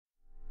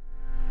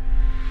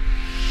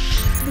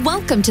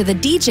Welcome to the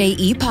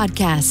DJE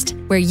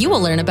podcast, where you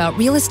will learn about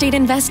real estate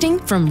investing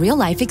from real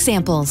life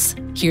examples.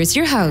 Here's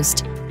your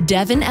host,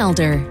 Devin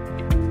Elder.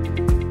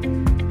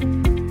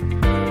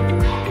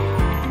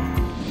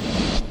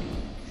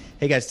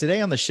 Hey guys, today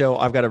on the show,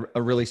 I've got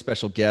a really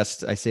special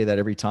guest. I say that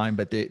every time,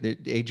 but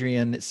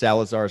Adrian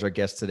Salazar is our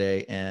guest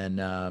today.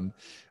 And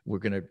we're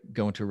going to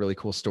go into a really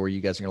cool story.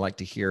 You guys are going to like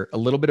to hear a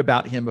little bit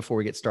about him before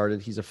we get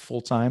started. He's a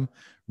full-time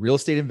real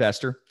estate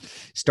investor.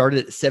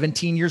 Started at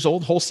 17 years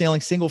old,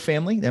 wholesaling single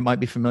family. That might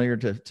be familiar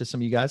to some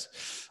of you guys.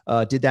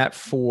 Did that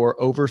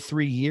for over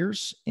 3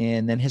 years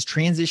and then has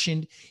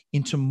transitioned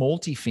into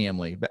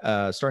multifamily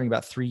starting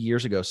about 3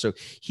 years ago. So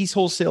he's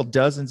wholesaled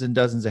dozens and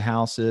dozens of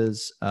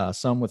houses,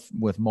 some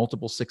with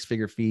multiple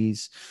six-figure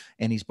fees,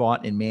 and he's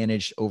bought and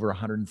managed over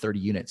 130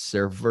 units.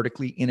 They're a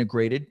vertically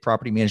integrated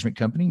property management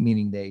company,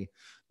 meaning they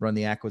run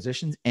the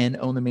acquisitions and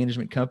own the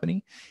management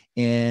company.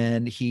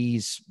 And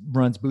he's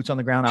runs boots on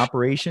the ground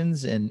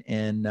operations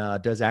and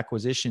does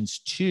acquisitions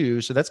too.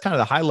 So that's kind of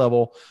the high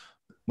level.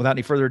 Without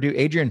any further ado,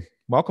 Adrian,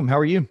 welcome. How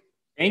are you?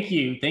 Thank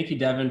you. Thank you,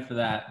 Devin, for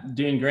that.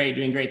 Doing great.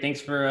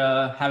 Thanks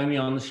for having me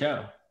on the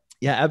show.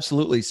 Yeah,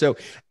 absolutely. So,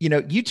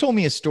 you told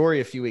me a story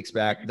a few weeks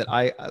back that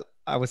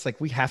I was like,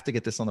 we have to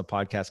get this on the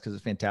podcast because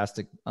it's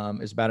fantastic.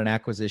 It's about an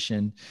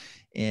acquisition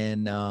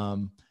and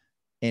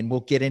we'll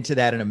get into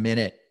that in a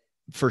minute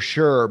for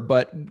sure.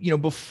 But,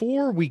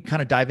 before we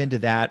kind of dive into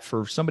that,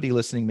 for somebody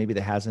listening, maybe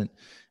that hasn't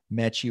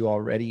met you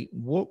already,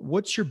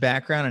 what's your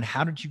background and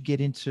how did you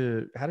get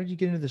into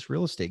this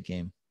real estate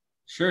game?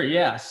 Sure.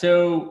 Yeah.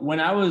 So when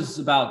I was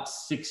about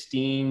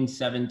 16,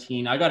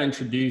 17, I got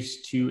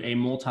introduced to a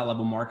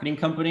multi-level marketing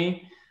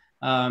company.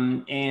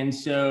 And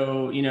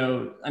so,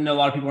 I know a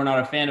lot of people are not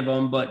a fan of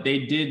them, but they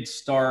did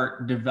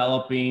start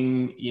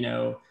developing,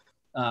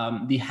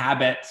 the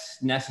habits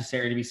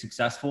necessary to be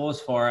successful, as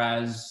far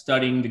as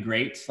studying the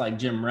greats like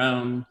Jim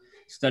Rohn,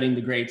 studying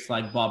the greats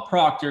like Bob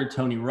Proctor,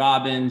 Tony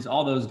Robbins,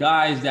 all those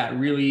guys that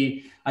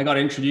really I got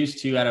introduced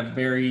to at a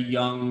very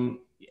young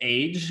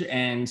age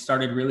and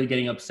started really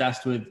getting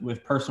obsessed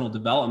with personal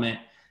development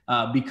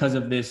because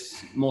of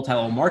this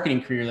multi-level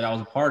marketing career that I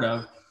was a part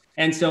of.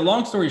 And so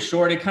long story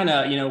short, it kind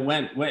of,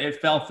 it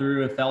fell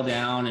through, it fell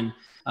down, and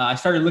I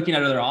started looking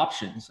at other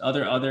options,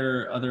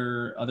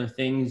 other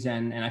things.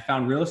 And I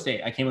found real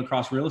estate. I came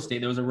across real estate.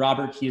 There was a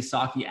Robert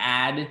Kiyosaki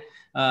ad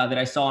that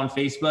I saw on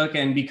Facebook.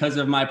 And because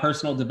of my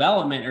personal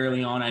development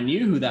early on, I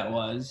knew who that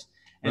was.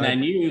 And right. I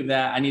knew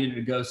that I needed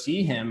to go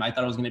see him. I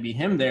thought it was going to be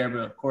him there, but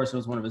of course it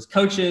was one of his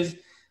coaches.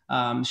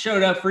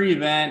 Showed up, free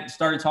event,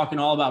 started talking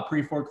all about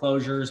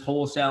pre-foreclosures,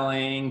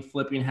 wholesaling,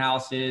 flipping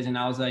houses. And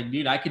I was like,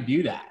 dude, I could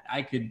do that.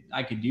 I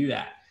could do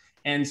that.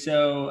 And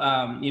so,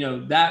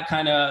 that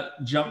kind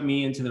of jumped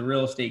me into the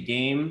real estate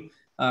game.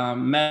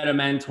 Met a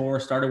mentor,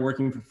 started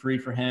working for free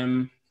for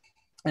him,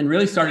 and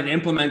really started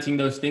implementing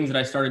those things that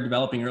I started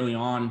developing early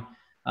on.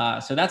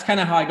 So that's kind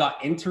of how I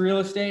got into real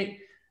estate.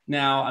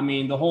 Now,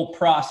 the whole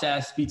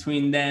process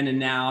between then and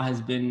now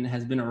has been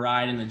a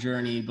ride and a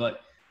journey,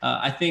 but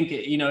I think,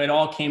 it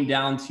all came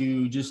down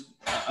to just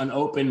an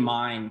open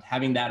mind,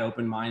 having that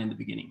open mind in the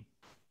beginning.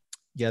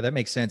 Yeah, that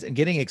makes sense. And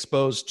getting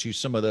exposed to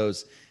some of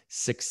those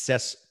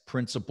success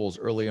principles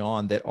early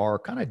on that are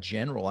kind of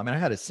general. I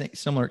had a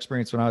similar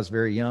experience when I was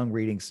very young,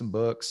 reading some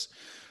books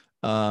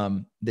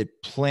that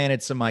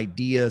planted some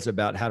ideas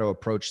about how to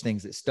approach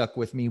things that stuck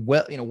with me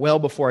well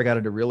before I got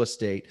into real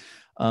estate.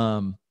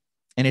 And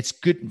it's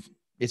good.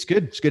 It's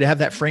good to have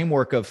that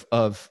framework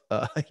of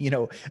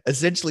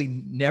essentially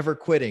never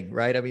quitting,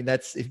 right?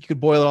 That's, if you could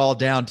boil it all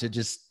down to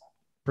just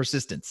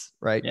persistence,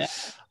 right? Yeah.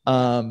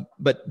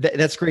 But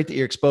that's great that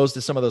you're exposed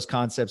to some of those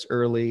concepts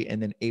early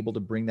and then able to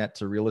bring that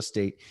to real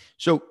estate.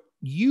 So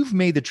you've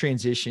made the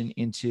transition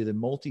into the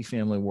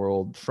multifamily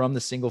world from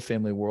the single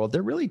family world.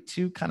 They're really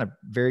two kind of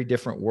very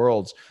different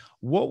worlds.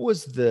 What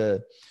was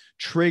the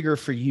trigger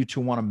for you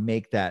to want to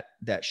make that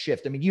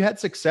shift? You had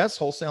success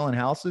wholesaling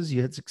houses,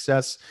 you had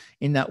success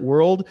in that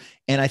world.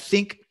 And I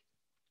think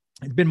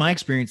it's been my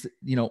experience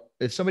that,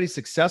 if somebody's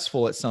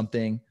successful at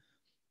something,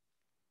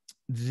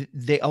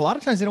 a lot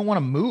of times they don't want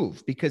to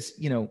move because,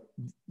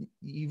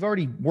 you've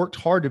already worked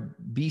hard to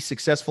be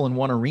successful in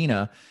one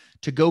arena.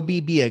 To go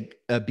be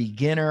a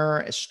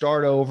beginner,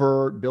 start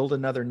over, build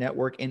another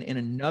network in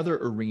another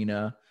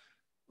arena,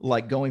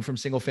 like going from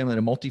single family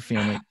to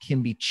multifamily,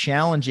 can be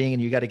challenging,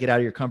 and you got to get out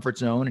of your comfort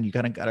zone, and you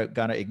got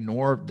to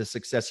ignore the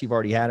success you've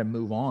already had and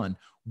move on.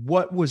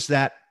 What was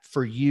that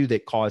for you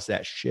that caused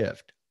that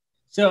shift?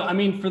 So,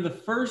 for the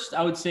first,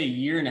 I would say,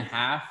 year and a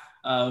half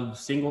of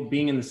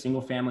being in the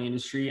single family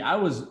industry, I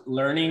was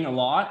learning a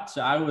lot.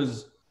 So I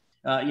was,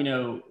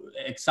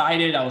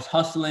 excited. I was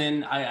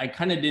hustling. I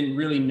kind of didn't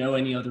really know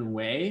any other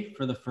way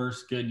for the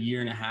first good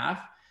year and a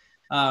half.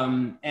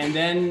 And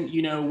then,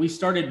 we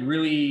started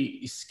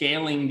really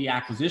scaling the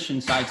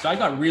acquisition side. So I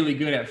got really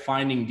good at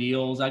finding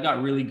deals. I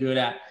got really good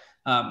at,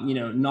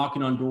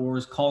 knocking on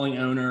doors, calling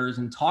owners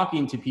and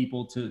talking to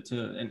people to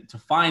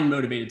find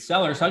motivated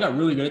sellers. So I got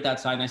really good at that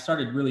side, and I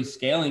started really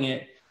scaling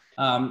it.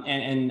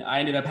 And I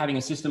ended up having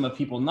a system of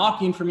people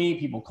knocking for me,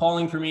 people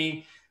calling for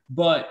me.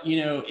 But,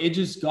 it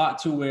just got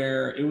to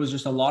where it was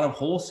just a lot of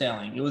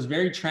wholesaling. It was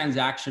very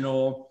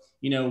transactional.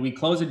 We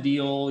close a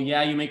deal.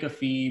 Yeah, you make a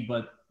fee,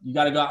 but you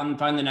got to go out and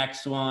find the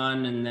next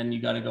one. And then you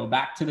got to go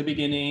back to the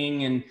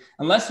beginning. And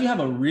unless you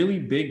have a really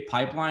big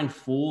pipeline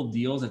full of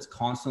deals that's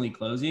constantly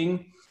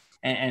closing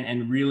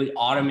and really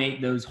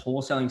automate those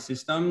wholesaling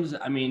systems,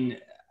 I mean,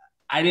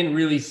 I didn't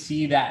really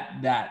see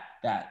that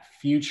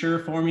future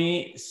for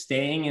me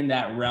staying in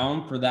that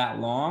realm for that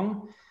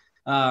long.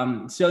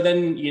 So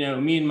then,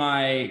 me and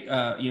my,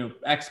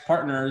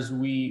 ex-partners,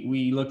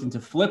 we looked into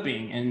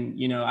flipping,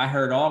 and, I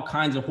heard all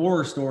kinds of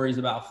horror stories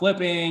about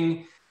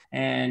flipping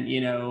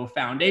and,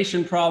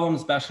 foundation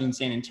problems, especially in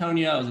San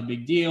Antonio. It was a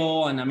big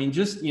deal. And I mean,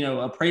 just,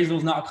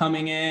 appraisals not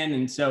coming in.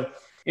 And so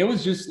it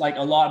was just like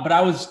a lot, but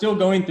I was still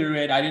going through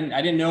it. I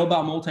didn't know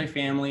about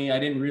multifamily. I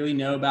didn't really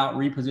know about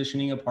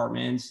repositioning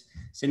apartments,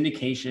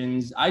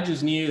 syndications. I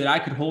just knew that I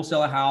could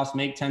wholesale a house,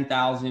 make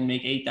 10,000,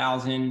 make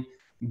 8,000,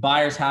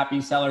 buyers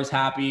happy, sellers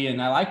happy. And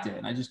I liked it.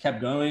 And I just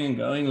kept going and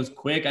going. It was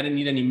quick. I didn't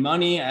need any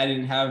money. I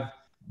didn't have,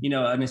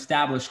 an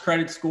established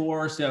credit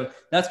score. So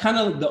that's kind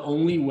of the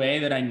only way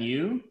that I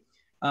knew,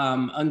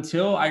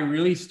 until I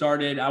really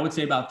started, I would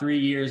say about 3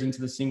 years into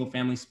the single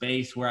family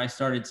space, where I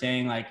started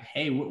saying like,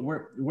 hey,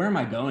 where am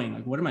I going?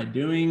 Like, what am I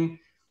doing?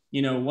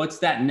 What's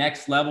that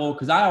next level?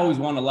 Cause I always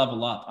want to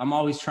level up. I'm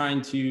always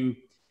trying to,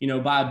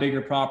 buy a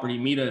bigger property,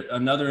 meet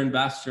another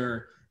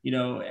investor,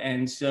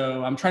 and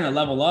so I'm trying to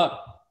level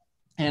up.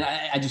 And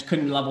I just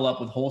couldn't level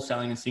up with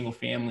wholesaling and single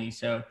family.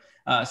 So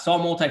saw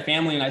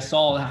multifamily, and I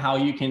saw how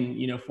you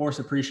can, force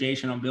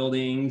appreciation on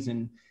buildings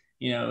and,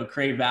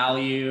 create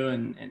value.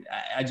 And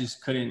I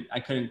just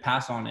couldn't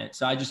pass on it.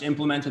 So I just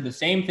implemented the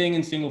same thing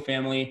in single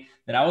family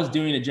that I was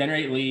doing to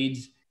generate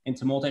leads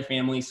into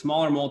multifamily,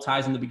 smaller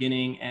multis in the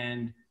beginning,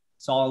 and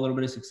saw a little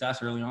bit of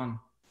success early on.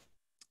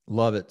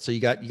 Love it. So you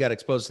got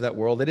exposed to that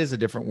world. It is a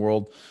different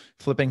world.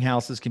 Flipping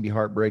houses can be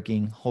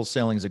heartbreaking.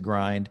 Wholesaling is a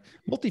grind.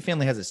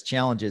 Multifamily has its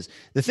challenges.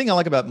 The thing I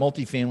like about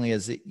multifamily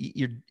is that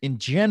you're, in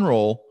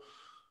general,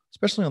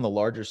 especially on the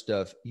larger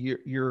stuff,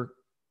 you're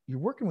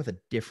working with a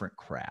different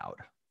crowd.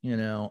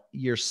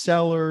 Your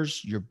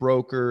sellers, your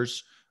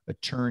brokers,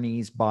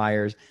 attorneys,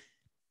 buyers.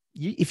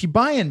 If you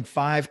buy in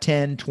 $5,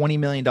 $10, $20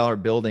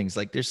 million buildings,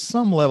 like there's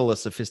some level of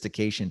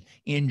sophistication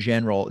in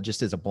general,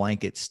 just as a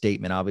blanket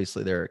statement.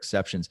 Obviously there are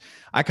exceptions.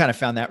 I kind of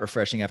found that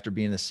refreshing after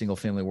being in the single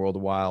family world a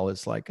while.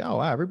 It's like, oh,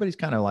 wow, everybody's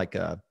kind of like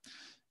a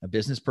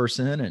business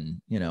person.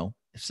 And,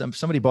 if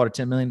somebody bought a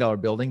 $10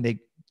 million building, they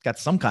got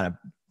some kind of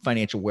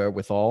financial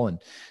wherewithal.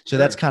 And so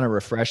that's kind of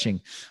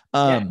refreshing.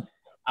 Yeah.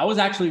 I was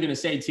actually going to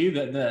say too,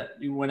 that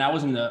when I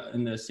was in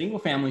the single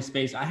family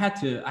space, I had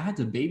to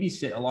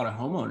babysit a lot of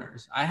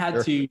homeowners. I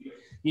had to,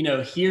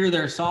 hear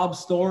their sob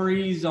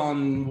stories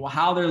on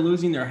how they're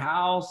losing their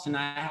house. And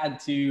I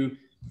had to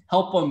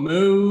help them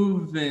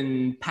move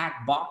and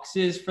pack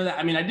boxes for that.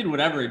 I mean, I did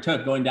whatever it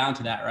took going down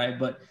to that. Right.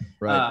 But,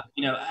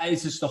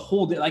 it's just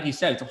like you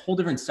said, it's a whole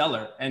different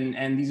seller.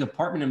 And these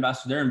apartment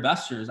investors, they're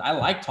investors. I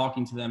like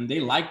talking to them. They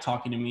like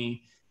talking to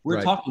me.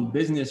 We're talking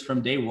business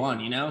from day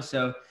one,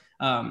 so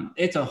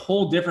it's a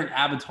whole different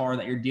avatar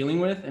that you're dealing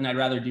with. And I'd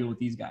rather deal with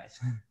these guys.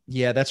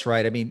 Yeah, that's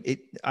right. I mean,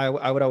 I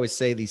would always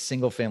say these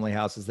single family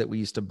houses that we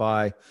used to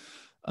buy,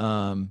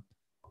 there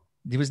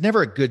was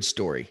never a good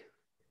story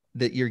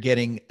that you're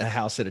getting a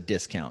house at a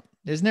discount.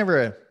 There's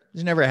never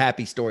a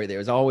happy story there.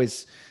 It's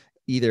always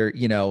either,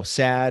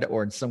 sad,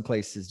 or in some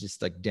cases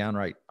just like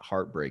downright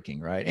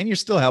heartbreaking. Right. And you're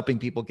still helping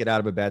people get out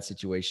of a bad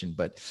situation,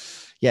 but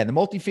yeah, in the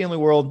multifamily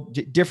world,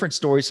 different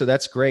stories. So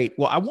that's great.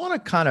 Well, I want to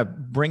kind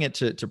of bring it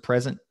to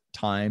present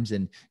times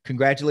and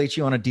congratulate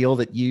you on a deal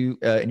that you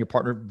and your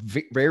partner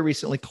very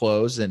recently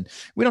closed. And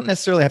we don't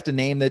necessarily have to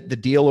name the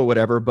deal or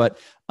whatever, but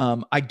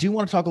I do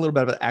want to talk a little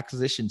bit about the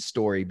acquisition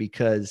story,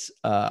 because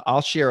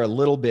I'll share a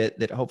little bit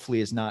that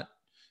hopefully is not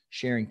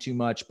sharing too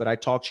much, but I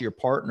talked to your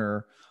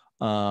partner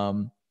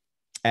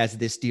as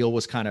this deal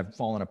was kind of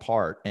falling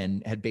apart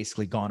and had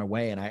basically gone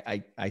away.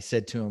 And I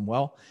said to him,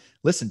 well,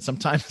 listen,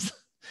 sometimes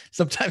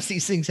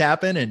these things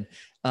happen, and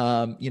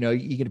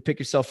you got to pick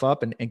yourself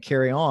up and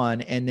carry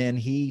on. And then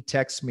he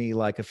texts me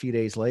like a few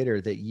days later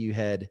that you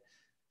had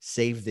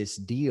saved this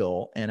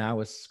deal. And I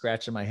was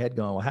scratching my head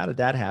going, well, how did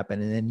that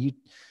happen? And then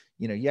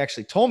you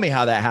actually told me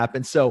how that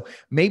happened. So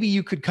maybe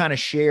you could kind of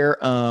share,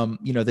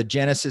 the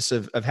genesis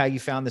of how you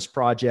found this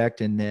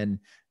project and then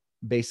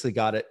basically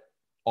got it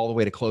all the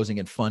way to closing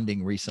and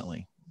funding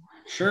recently.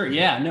 Sure.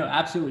 Yeah, no,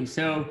 absolutely.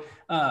 So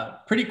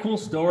pretty cool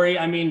story.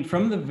 I mean,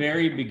 from the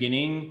very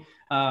beginning,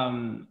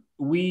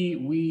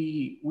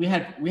 we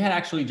had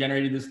actually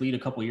generated this lead a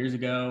couple of years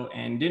ago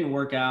and didn't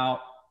work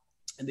out.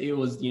 It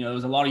was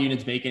a lot of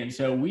units vacant.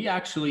 So we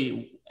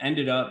actually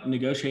ended up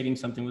negotiating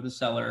something with the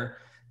seller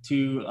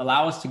to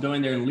allow us to go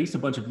in there and lease a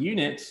bunch of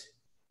units,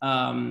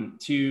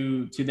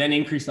 to then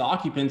increase the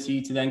occupancy,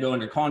 to then go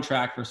under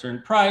contract for a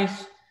certain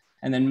price,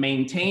 and then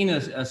maintain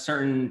a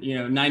certain,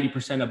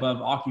 90%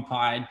 above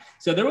occupied.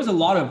 So there was a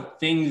lot of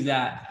things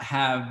that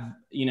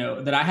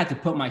that I had to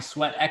put my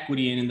sweat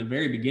equity in the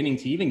very beginning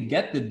to even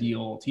get the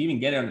deal, to even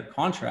get it under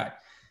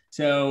contract.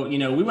 So,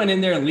 we went in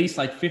there and leased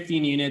like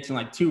 15 units in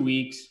like 2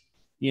 weeks.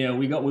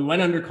 We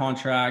went under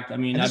contract. I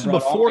mean, and this is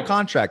before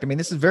contract. I mean,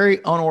 this is very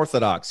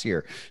unorthodox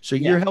here. So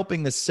you're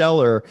helping the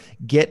seller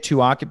get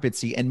to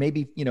occupancy, and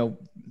maybe,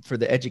 for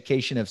the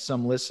education of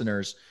some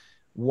listeners,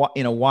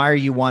 why are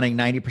you wanting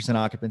 90%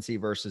 occupancy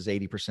versus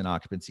 80%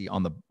 occupancy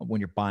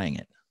when you're buying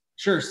it?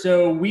 Sure.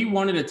 So we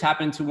wanted to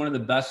tap into one of the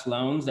best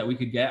loans that we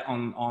could get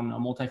on a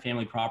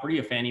multifamily property,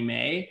 a Fannie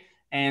Mae.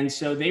 And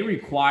so they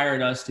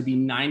required us to be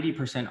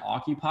 90%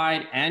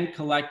 occupied and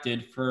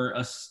collected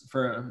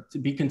to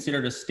be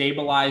considered a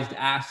stabilized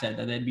asset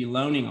that they'd be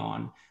loaning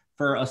on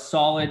for a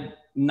solid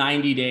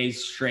 90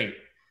 days straight.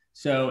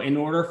 So in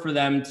order for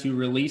them to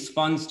release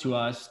funds to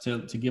us to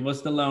give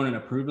us the loan and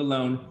approve the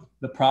loan,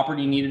 the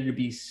property needed to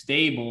be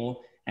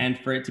stable. And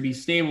for it to be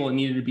stable, it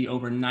needed to be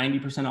over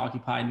 90%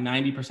 occupied,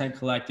 90%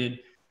 collected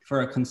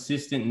for a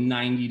consistent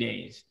 90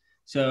 days.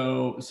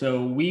 So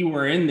we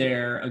were in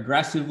there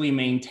aggressively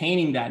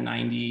maintaining that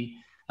 90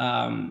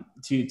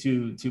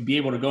 to be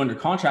able to go under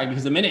contract,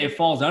 because the minute it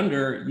falls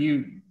under,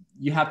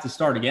 you have to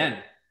start again,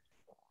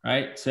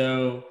 right?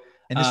 So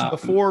and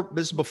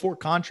this is before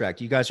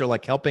contract. You guys are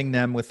like helping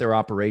them with their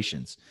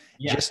operations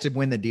just to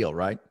win the deal,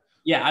 right?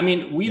 Yeah, I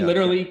mean, we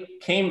literally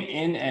came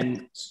in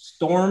and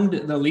stormed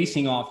the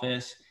leasing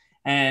office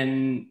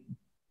and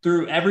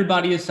threw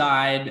everybody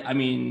aside. I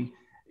mean,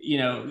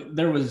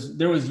 there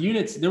was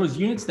units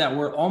that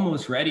were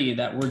almost ready,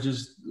 that were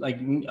just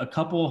like a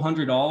couple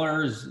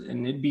 $100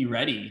 and it'd be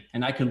ready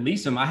and I could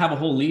lease them. I have a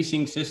whole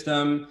leasing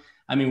system.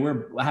 I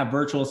mean, I have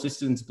virtual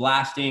assistants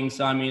blasting.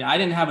 So, I mean, I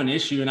didn't have an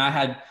issue, and I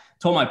had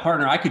told my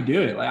partner I could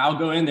do it. Like, I'll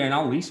go in there and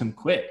I'll lease them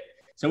quick.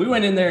 So we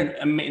went in there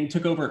and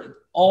took over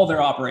all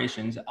their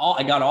operations.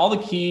 I got all the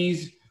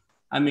keys.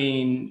 I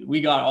mean, we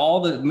got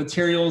all the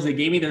materials. They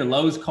gave me their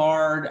Lowe's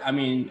card. I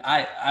mean,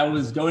 I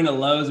was going to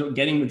Lowe's,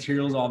 getting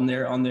materials on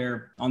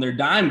their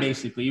dime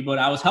basically, but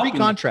I was helping.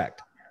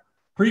 Pre-contract.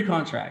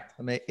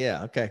 I mean,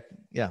 yeah. Okay.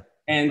 Yeah.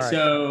 And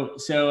so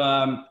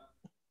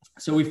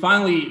we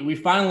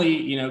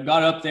finally,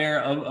 got up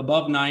there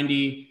above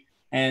 90.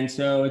 And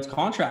so it's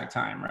contract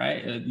time,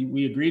 right?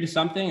 We agreed to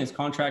something, it's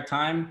contract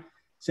time.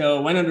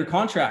 So went under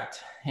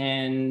contract,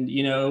 and,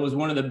 it was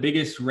one of the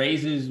biggest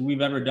raises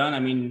we've ever done. I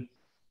mean,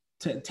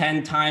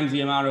 10 times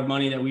the amount of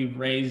money that we've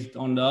raised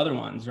on the other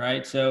ones,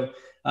 right? So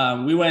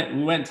we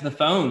went to the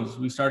phones.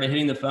 We started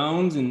hitting the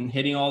phones and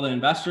hitting all the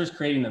investors,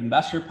 creating the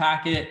investor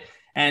packet,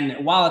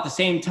 and while at the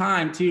same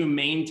time too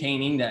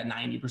maintaining that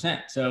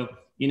 90%. So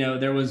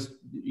there was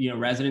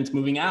residents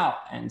moving out,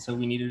 and so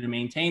we needed to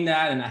maintain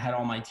that, and I had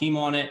all my team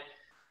on it.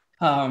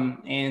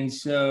 And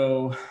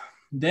so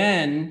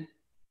then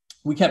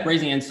we kept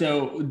raising. And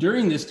so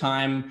during this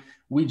time,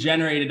 we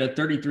generated a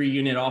 33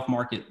 unit off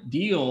market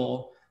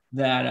deal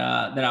that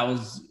I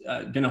was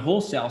going to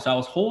wholesale. So I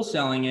was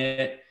wholesaling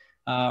it.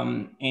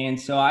 And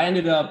so I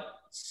ended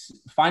up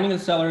finding a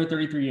seller of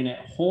 33 unit,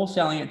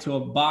 wholesaling it to a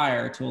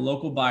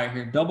local buyer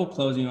here, double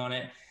closing on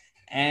it.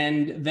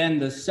 And then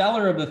the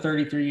seller of the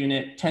 33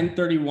 unit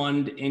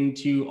 1031'd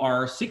into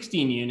our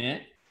 16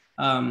 unit.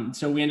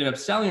 So we ended up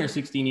selling our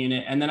 16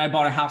 unit, and then I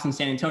bought a house in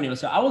San Antonio.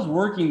 So I was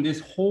working this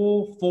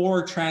whole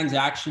 4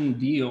 transaction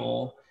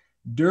deal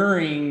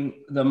during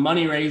the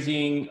money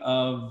raising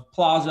of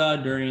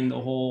Plaza, during the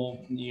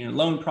whole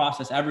loan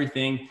process,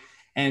 everything.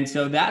 And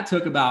so that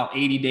took about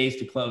 80 days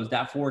to close.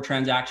 That 4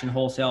 transaction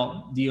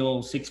wholesale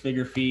deal,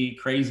 6-figure fee,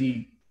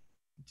 crazy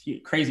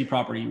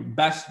property,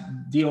 best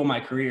deal of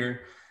my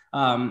career.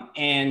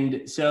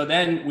 And so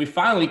then we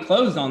finally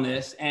closed on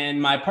this,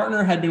 and my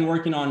partner had been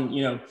working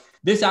on,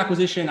 this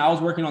acquisition. I was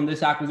working on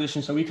this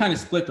acquisition. So we kind of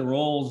split the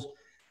roles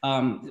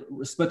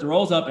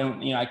up,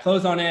 and, I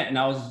closed on it, and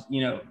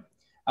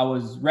I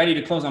was ready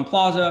to close on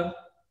Plaza.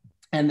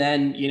 And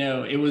then,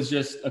 it was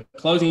just a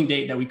closing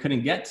date that we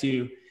couldn't get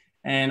to.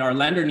 And our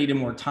lender needed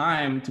more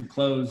time to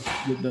close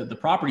the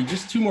property,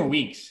 just 2 more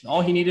weeks. All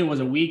he needed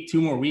was a week,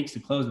 2 more weeks to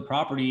close the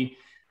property,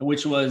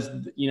 which was,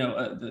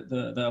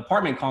 the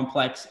apartment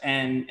complex.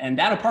 And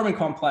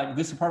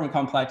this apartment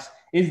complex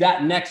is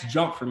that next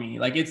jump for me.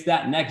 Like, it's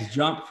that next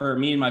jump for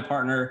me and my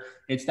partner.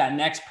 It's that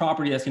next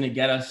property that's going to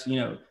get us,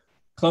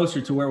 closer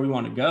to where we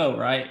want to go.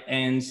 Right.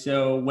 And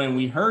so when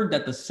we heard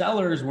that the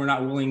sellers were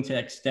not willing to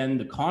extend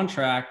the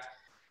contract,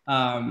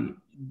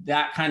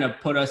 that kind of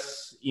put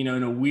us, in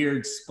a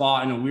weird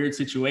spot, in a weird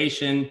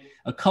situation.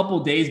 A couple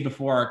days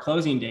before our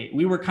closing date,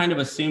 we were kind of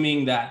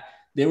assuming that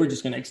they were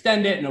just going to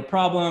extend it, no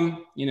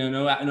problem,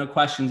 no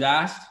questions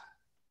asked.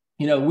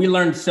 We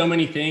learned so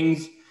many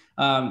things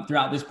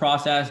throughout this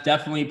process.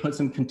 Definitely put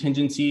some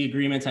contingency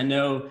agreements. I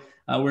know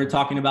we were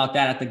talking about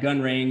that at the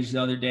gun range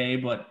the other day,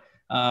 but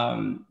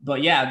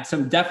yeah,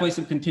 definitely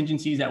some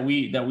contingencies that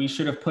we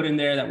should have put in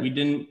there that we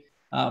didn't,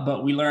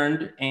 but we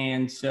learned.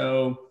 And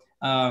so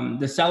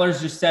the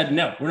sellers just said,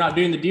 no, we're not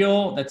doing the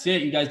deal. That's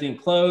it. You guys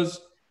didn't close.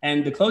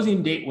 And the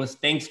closing date was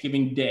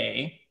Thanksgiving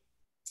Day.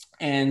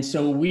 And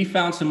so we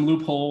found some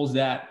loopholes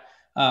that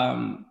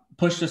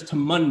pushed us to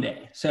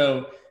Monday.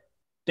 So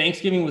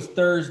Thanksgiving was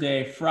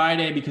Thursday.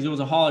 Friday, because it was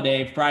a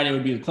holiday, Friday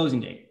would be the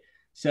closing date.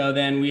 So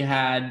then we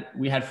had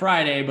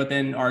Friday, but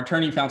then our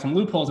attorney found some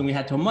loopholes and we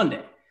had till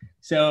Monday.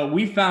 So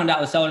we found out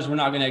the sellers were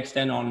not going to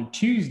extend on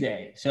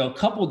Tuesday. So a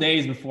couple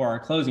days before our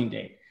closing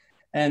date.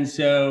 And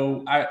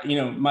so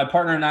my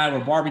partner and I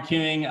were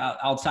barbecuing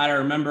outside, I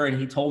remember, and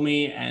he told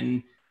me,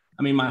 and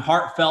I mean, my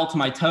heart fell to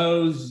my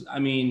toes. I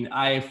mean,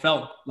 I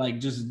felt like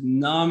just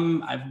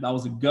numb. I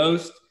was a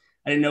ghost.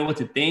 I didn't know what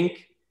to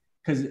think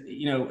because,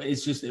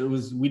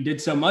 we did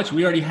so much.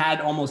 We already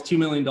had almost $2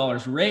 million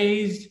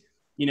raised.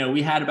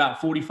 We had about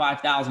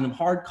 45,000 of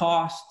hard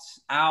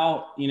costs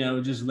out,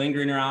 just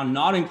lingering around,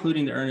 not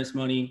including the earnest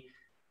money.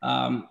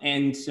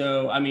 And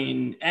so, I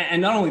mean,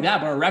 and not only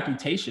that, but our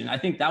reputation. I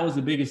think that was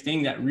the biggest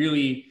thing that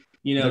really,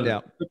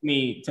 took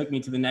me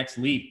to the next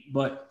leap.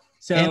 But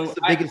so and it's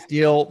the biggest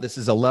deal. This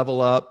is a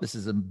level up. This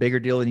is a bigger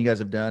deal than you guys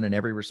have done in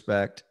every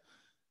respect.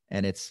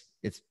 And it's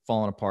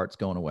falling apart. It's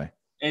going away.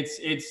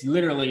 It's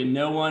literally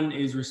no one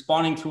is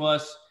responding to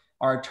us.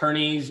 Our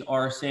attorneys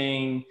are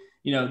saying,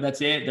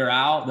 that's it. They're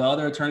out. The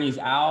other attorney's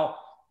out.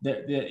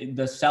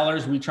 The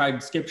sellers, we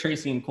tried skip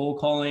tracing and cold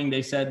calling.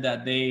 They said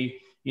that they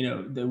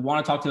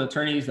want to talk to the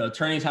attorneys. The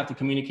attorneys have to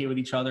communicate with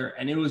each other.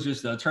 And it was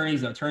just the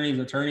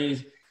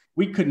attorneys.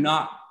 We could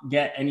not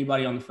get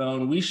anybody on the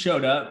phone. We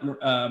showed up,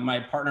 my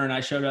partner and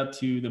I showed up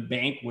to the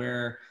bank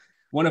where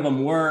one of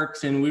them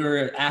works. And we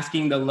were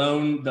asking the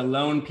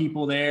loan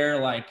people there,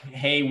 like,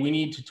 hey, we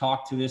need to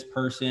talk to this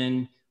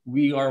person.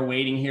 We are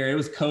waiting here. It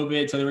was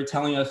COVID. So they were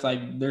telling us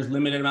like, there's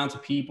limited amounts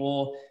of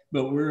people,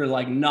 but we were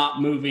like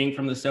not moving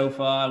from the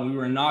sofa. We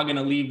were not going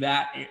to leave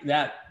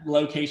that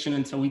location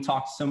until we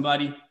talked to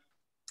somebody.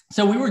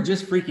 So we were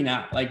just freaking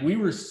out. Like we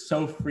were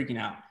so freaking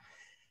out.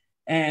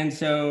 And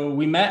so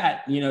we met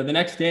at, the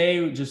next day,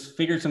 we just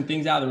figured some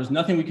things out. There was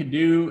nothing we could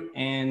do.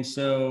 And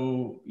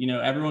so,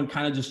 everyone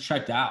kind of just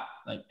checked out.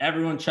 Like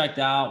everyone checked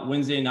out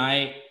Wednesday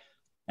night.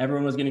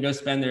 Everyone was going to go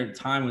spend their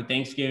time with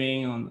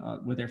Thanksgiving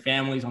with their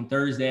families on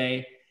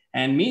Thursday.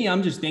 And me,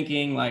 I'm just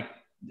thinking like,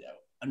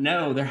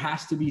 no, there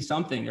has to be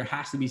something. There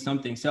has to be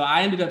something. So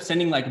I ended up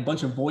sending like a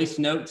bunch of voice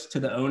notes to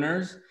the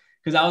owners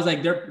because I was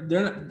like,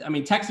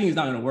 texting is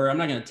not going to work. I'm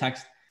not going to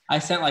text. I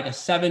sent like a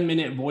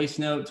 7-minute voice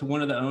note to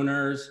one of the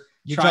owners.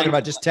 You're talking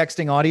about just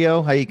texting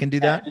audio, how you can do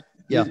that?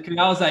 Yeah. Because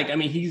I was like, I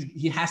mean,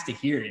 he has to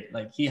hear it.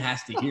 Like he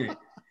has to hear it.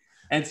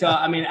 And so,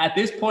 I mean, at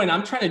this point,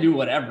 I'm trying to do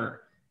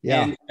whatever.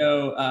 Yeah. And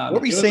so, what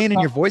were you saying in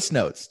your voice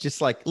notes?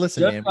 Just like,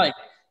 listen, man. Like,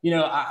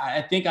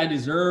 I think I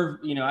deserve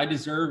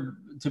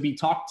to be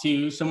talked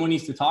to. Someone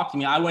needs to talk to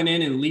me. I went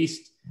in and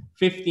leased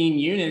 15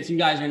 units. You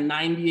guys are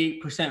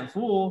 98%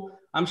 full.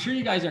 I'm sure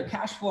you guys are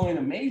cash flowing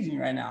amazing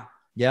right now.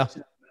 Yeah.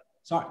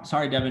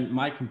 Sorry, Devin,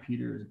 my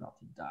computer is about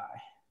to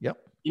die. Yep.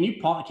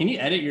 Can you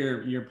edit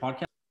your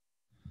podcast?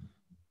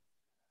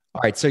 All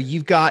right. So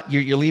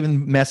you're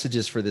leaving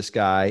messages for this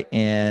guy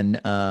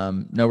and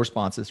no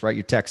responses, right?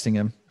 You're texting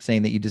him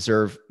saying that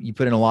you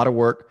put in a lot of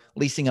work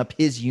leasing up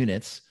his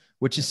units,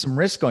 which is some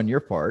risk on your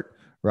part,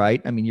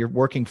 right? I mean, you're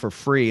working for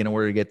free in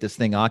order to get this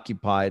thing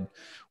occupied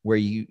where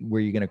you're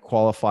going to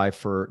qualify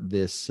for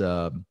this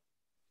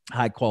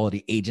high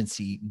quality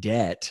agency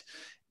debt.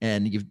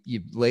 And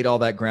you've laid all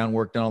that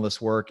groundwork, done all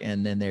this work,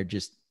 and then they're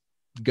just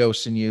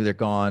ghosting you. They're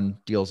gone.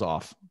 Deal's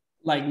off.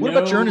 Like, what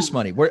about your earnest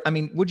money?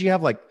 Would you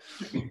have like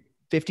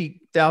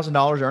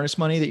 $50,000 earnest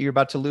money that you're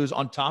about to lose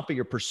on top of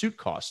your pursuit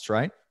costs,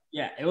 right?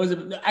 Yeah, it was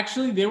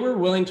actually, they were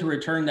willing to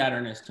return that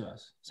earnest to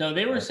us. So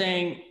they were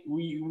saying,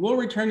 we will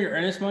return your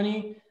earnest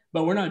money,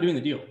 but we're not doing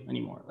the deal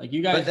anymore. Like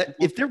you guys,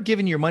 if they're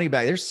giving your money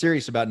back, they're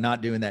serious about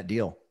not doing that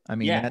deal. I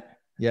mean,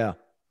 yeah.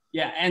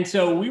 And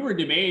so we were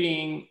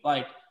debating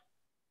like,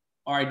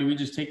 all right, do we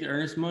just take the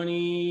earnest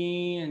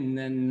money and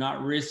then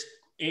not risk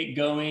it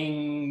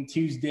going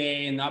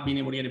Tuesday and not being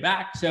able to get it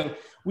back? So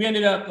we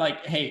ended up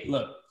like, hey,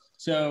 look,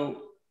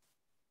 so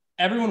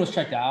everyone was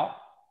checked out.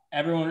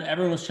 Everyone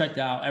was checked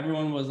out.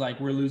 Everyone was like,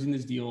 we're losing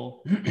this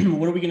deal.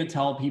 What are we going to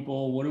tell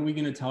people? What are we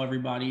going to tell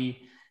everybody?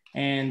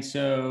 And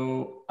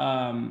so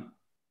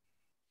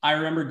I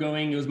remember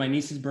it was my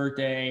niece's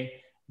birthday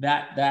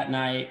that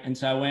night. And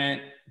so I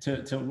went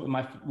to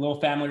my little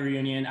family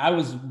reunion. I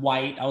was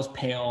white. I was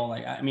pale.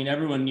 Like, I mean,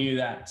 everyone knew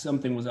that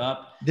something was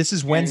up. This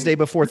is Wednesday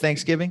before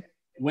Thanksgiving?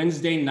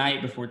 Wednesday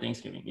night before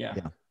Thanksgiving. Yeah.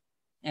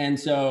 And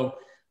so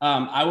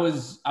I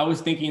was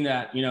thinking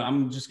that,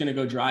 I'm just going to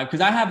go drive.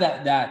 Cause I have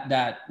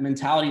that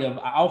mentality of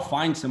I'll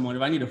find someone.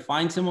 If I need to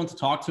find someone to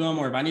talk to them,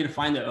 or if I need to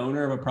find the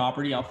owner of a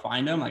property, I'll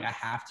find them. Like I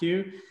have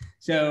to.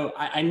 So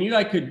I knew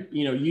I could,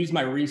 use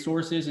my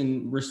resources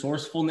and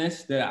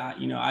resourcefulness that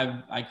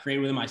I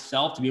created within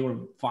myself to be able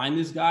to find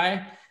this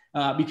guy,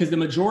 because the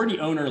majority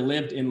owner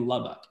lived in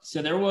Lubbock.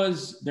 So there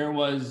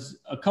was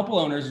a couple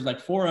owners, there's like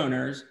 4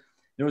 owners.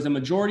 There was a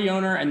majority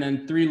owner and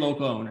then 3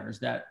 local owners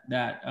that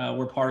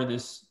were part of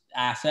this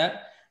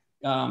asset.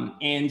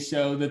 And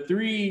so the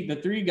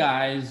three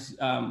guys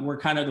were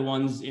kind of the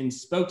ones in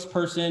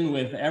spokesperson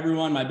with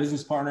everyone, my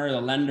business partner, the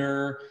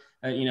lender,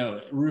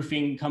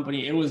 roofing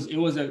company. It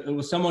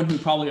was someone who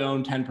probably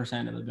owned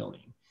 10% of the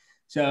building.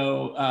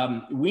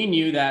 So we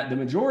knew that the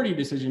majority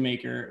decision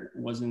maker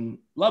was in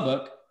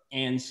Lubbock,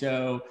 And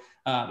so,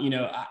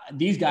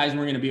 these guys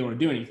weren't going to be able to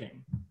do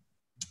anything.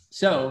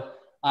 So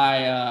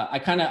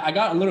I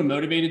got a little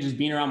motivated just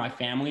being around my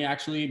family,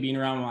 actually being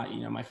around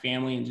my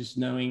family, and just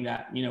knowing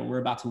that, we're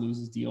about to lose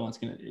this deal.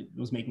 It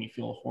was making me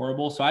feel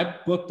horrible. So I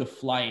booked a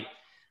flight.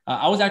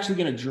 I was actually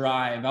going to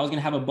drive. I was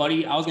going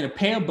to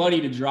pay a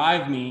buddy to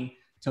drive me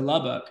to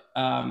Lubbock.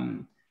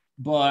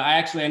 But I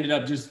actually ended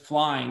up just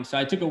flying. So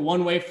I took a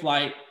one-way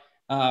flight,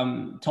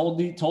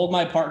 told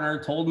my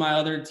partner, told my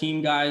other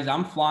team guys,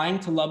 I'm flying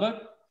to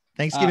Lubbock.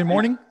 Thanksgiving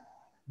morning?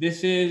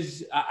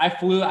 I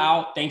flew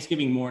out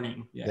Thanksgiving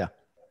morning. Yeah.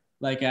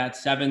 Like at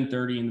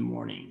 7:30 in the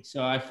morning.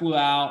 So I flew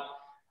out,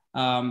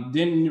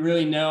 didn't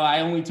really know.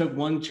 I only took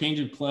one change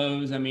of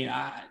clothes. I mean,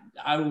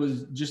 I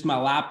was just my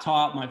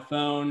laptop, my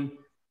phone,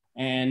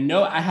 and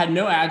I had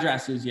no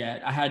addresses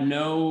yet. I had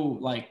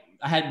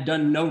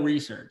done no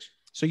research.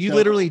 So you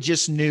literally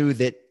just knew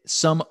that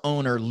some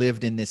owner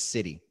lived in this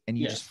city, and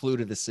you just flew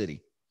to the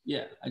city.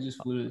 Yeah, I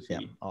just flew to the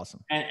city. Yeah,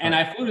 awesome. And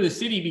I flew to the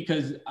city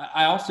because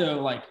I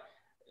also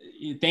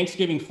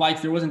Thanksgiving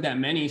flights, there wasn't that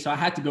many. So I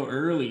had to go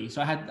early.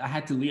 So I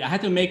had to leave. I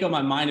had to make up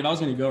my mind if I was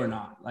going to go or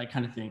not,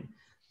 kind of thing.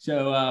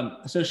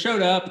 So,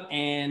 showed up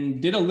and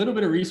did a little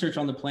bit of research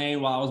on the plane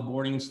while I was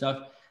boarding and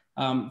stuff.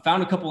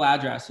 Found a couple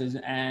addresses.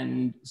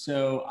 And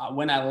so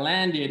when I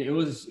landed, it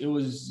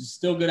was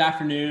still good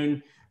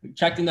afternoon,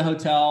 checked in the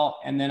hotel.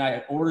 And then I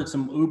ordered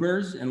some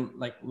Ubers and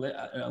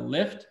a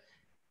Lyft.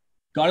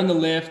 Got in the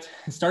Lyft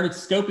and started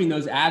scoping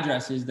those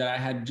addresses that I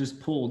had just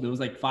pulled. It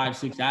was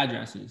 5-6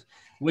 addresses.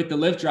 With the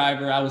Lyft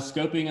driver, I was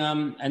scoping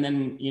them, and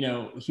then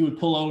he would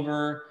pull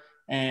over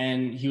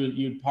and he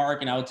would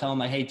park, and I would tell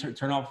him hey,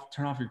 turn off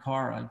your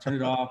car, turn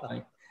it off.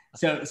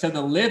 So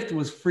the Lyft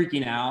was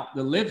freaking out.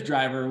 The Lyft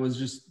driver was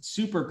just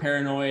super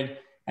paranoid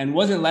and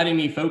wasn't letting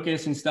me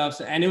focus and stuff.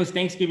 And it was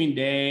Thanksgiving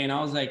Day, and I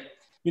was like,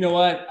 you know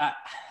what?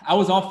 I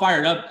was all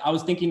fired up. I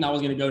was thinking I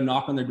was going to go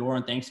knock on their door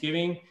on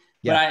Thanksgiving.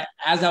 Yeah. But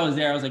as I was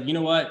there, I was like, you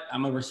know what?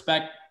 I'm going to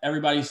respect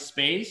everybody's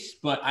space,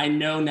 but I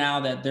know now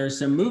that there's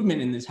some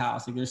movement in this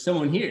house. There's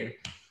someone here.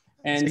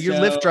 And so your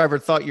Lyft driver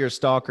thought you're a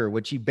stalker,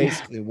 which you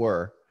basically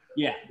were.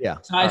 Yeah. Yeah.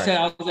 So I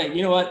was like,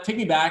 you know what? Take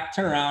me back,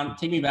 turn around,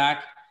 take me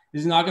back.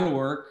 This is not going to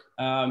work.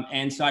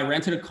 And so I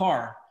rented a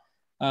car.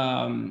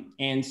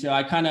 And so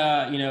I kind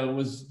of,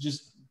 was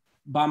just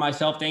by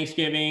myself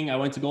Thanksgiving. I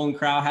went to Golden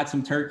Corral, had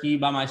some turkey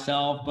by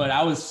myself, but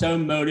I was so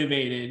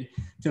motivated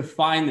to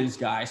find this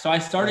guy. So I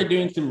started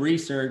doing some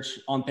research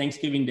on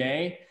Thanksgiving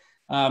Day.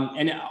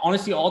 And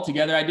honestly,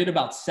 altogether, I did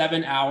about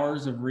 7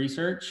 hours of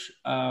research,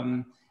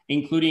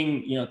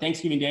 including,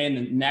 Thanksgiving Day and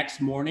the next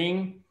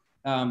morning,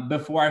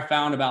 before I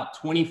found about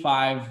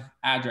 25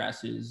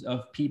 addresses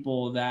of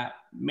people that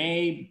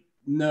may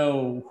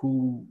know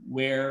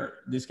where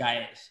this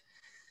guy is.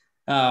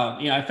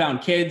 I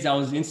found kids. I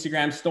was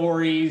Instagram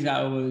stories.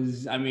 I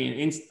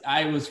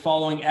was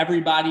following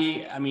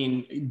everybody.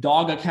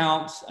 Dog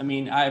accounts.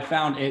 I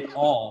found it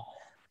all.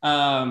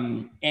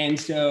 And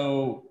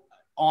so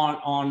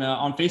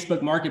on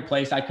Facebook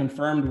Marketplace, I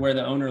confirmed where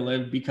the owner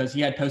lived because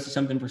he had posted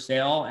something for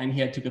sale, and he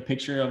had took a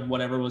picture of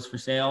whatever was for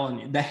sale,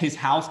 and that his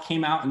house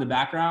came out in the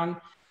background.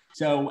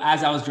 So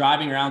as I was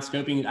driving around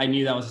scoping, I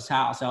knew that was his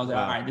house. I was like,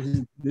 wow. All right,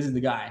 this is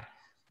the guy.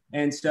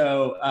 And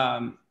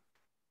so,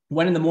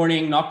 went in the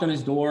morning, knocked on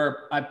his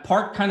door. I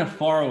parked kind of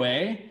far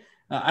away.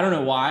 I don't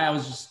know why. I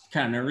was just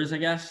kind of nervous, I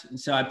guess. And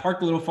so I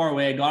parked a little far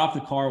away, got off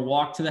the car,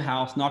 walked to the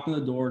house, knocked on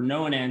the door.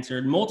 No one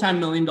answered.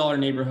 Multi-million-dollar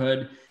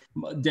neighborhood,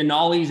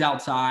 Denali's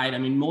outside.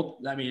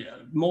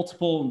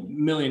 Multiple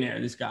millionaire,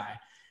 this guy.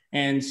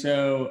 And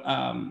so,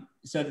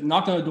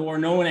 knocked on the door.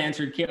 No one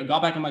answered.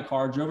 Got back in my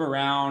car, drove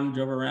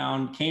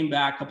around, came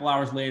back a couple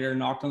hours later,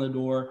 knocked on the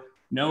door.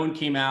 No one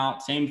came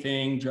out. Same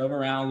thing. Drove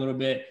around a little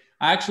bit.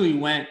 I actually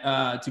went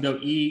to go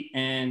eat,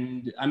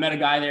 and I met a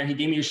guy there. He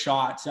gave me a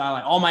shot. So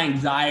all my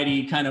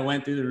anxiety kind of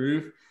went through the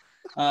roof.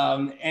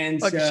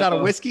 And a shot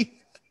of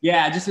whiskey?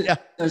 Yeah, just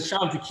a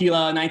shot of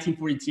tequila,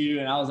 1942.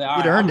 And I was like, all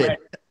right. You'd earned it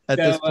at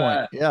this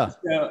point. Yeah.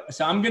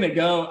 So I'm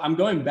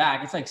going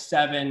back. It's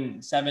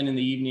 7 in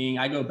the evening.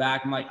 I go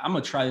back. I'm like, I'm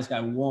going to try this guy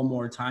one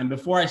more time.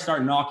 Before I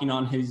start knocking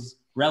on his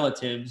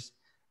relatives,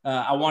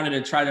 I wanted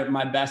to try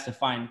my best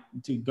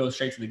to go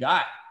straight to the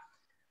guy.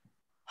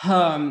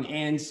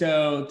 And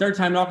so third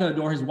time knocking on the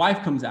door, his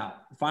wife comes out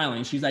finally,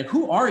 and she's like,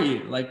 who are you?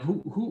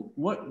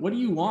 What do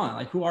you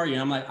want? Who are you?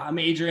 And I'm like, I'm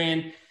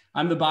Adrian.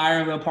 I'm the buyer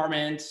of an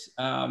apartment.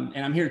 And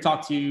I'm here to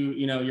talk to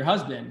your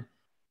husband.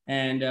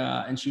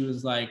 And she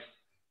was like,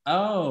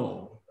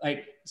 oh,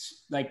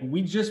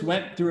 we just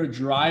went through a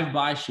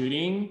drive-by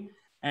shooting.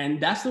 And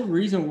that's the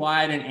reason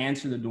why I didn't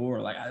answer the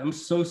door. I'm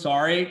so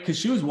sorry. Cause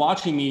she was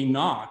watching me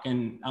knock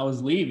and I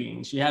was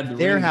leaving. She had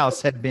their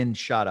house had been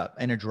shot up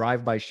in a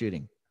drive-by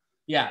shooting.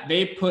 Yeah,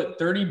 they put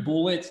 30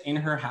 bullets in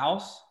her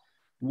house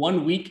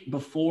 1 week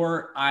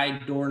before I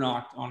door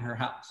knocked on her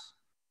house.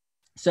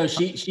 So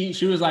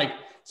she was like,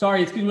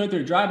 sorry, it's because we went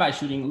through a drive-by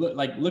shooting.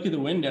 Look at the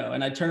window.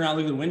 And I turn around,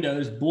 look at the window.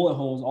 There's bullet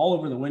holes all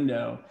over the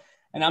window.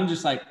 And I'm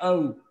just like,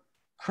 oh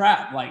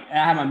crap. Like I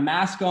have my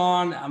mask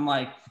on. I'm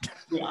like,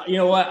 you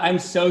know what? I'm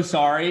so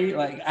sorry.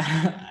 Like,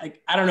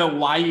 I don't know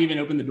why you even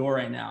opened the door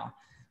right now.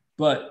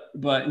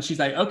 And she's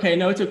like, okay,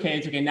 no, it's okay.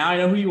 It's okay. Now I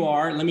know who you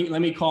are. Let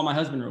me call my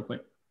husband real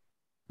quick.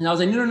 And I was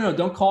like, no,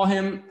 don't call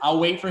him. I'll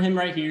wait for him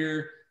right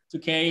here. It's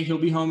okay. He'll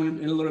be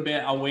home in a little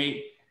bit. I'll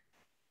wait.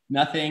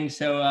 Nothing.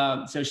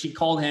 So she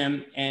called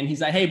him and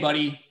he's like, hey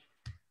buddy,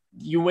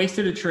 you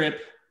wasted a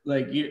trip.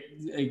 Like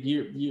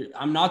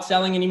I'm not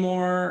selling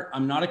anymore.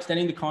 I'm not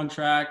extending the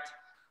contract.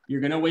 You're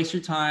going to waste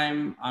your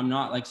time. I'm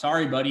not like,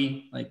 sorry,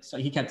 buddy. Like, so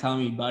he kept telling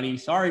me, buddy,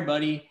 sorry,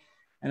 buddy.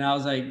 And I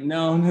was like,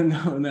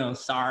 no,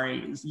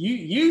 sorry.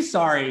 You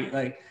sorry.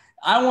 Like,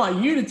 I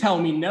want you to tell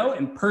me no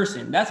in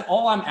person. That's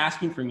all I'm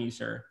asking from you,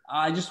 sir.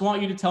 I just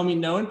want you to tell me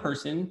no in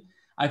person.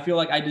 I feel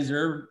like I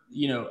deserve,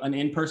 an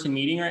in-person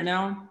meeting right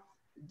now.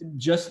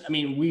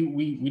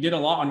 We did a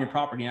lot on your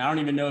property, and I don't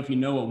even know if you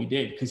know what we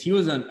did, because he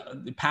was a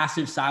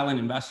passive silent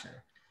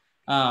investor.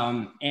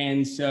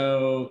 And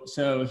so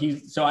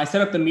I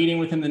set up the meeting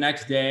with him the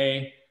next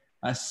day.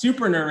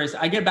 Super nervous.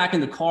 I get back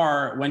in the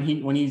car when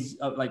he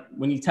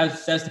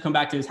says to come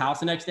back to his house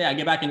the next day. I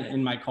get back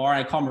in my car.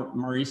 I call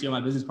Mauricio,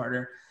 my business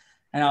partner,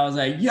 and I was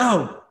like,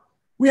 "Yo,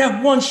 we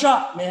have one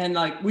shot, man.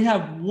 Like we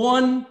have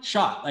one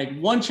shot, like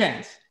one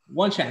chance.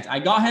 I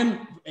got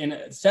him and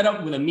set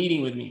up with a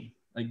meeting with me.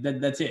 Like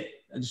that's it,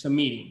 just a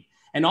meeting."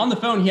 And on the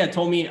phone, he had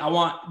told me, I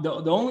want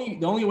the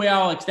only way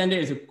I'll extend it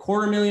is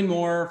 $250,000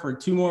 more for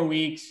 2 more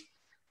weeks.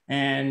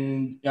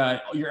 And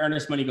your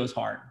earnest money goes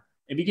hard.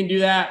 If you can do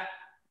that,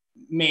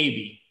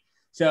 maybe.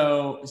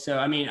 So,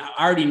 I mean,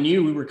 I already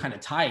knew we were kind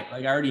of tight.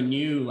 Like I already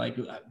knew like,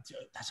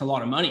 that's a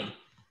lot of money.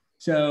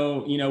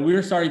 So, we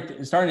were starting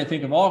to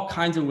think of all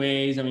kinds of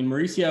ways. I mean,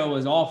 Mauricio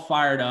was all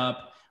fired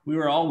up.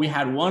 We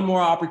had one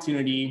more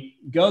opportunity,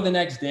 go the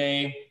next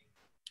day.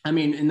 I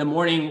mean, in the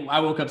morning, I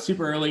woke up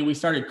super early. We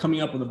started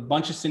coming up with a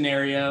bunch of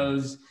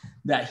scenarios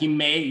that he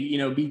may,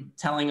 be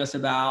telling us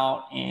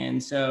about.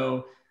 And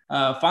so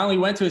finally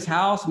went to his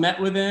house, met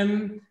with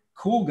him.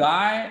 Cool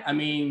guy. I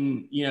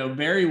mean,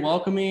 very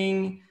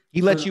welcoming.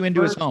 He let you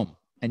into his home,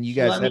 and you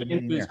guys had a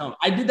meeting there.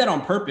 I did that on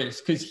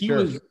purpose because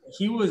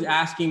he was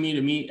asking me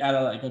to meet at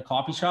a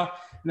coffee shop.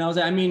 And I was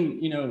like, I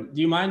mean,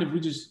 do you mind if we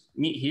just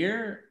meet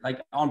here,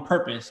 like on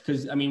purpose?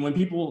 Because I mean, when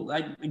people,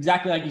 like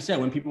exactly like you said,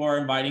 when people are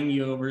inviting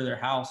you over to their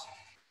house,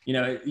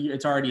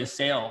 it's already a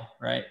sale,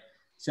 right?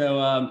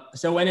 So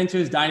went into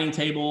his dining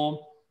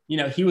table.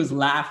 He was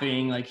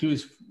laughing, like he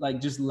was like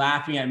just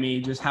laughing at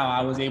me, just how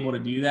I was able to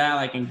do that,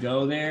 like and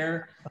go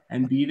there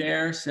and be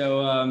there.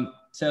 So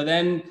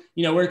then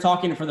we're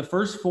talking for the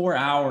first 4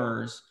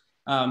 hours.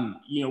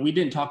 We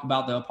didn't talk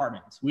about the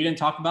apartments. We didn't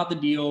talk about the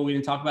deal. We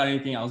didn't talk about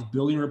anything else.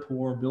 Building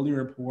rapport,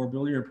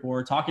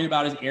 talking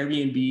about his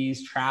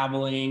Airbnbs,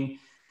 traveling.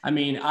 I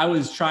mean, I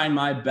was trying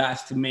my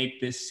best to make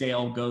this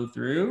sale go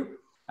through.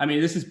 I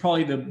mean, this is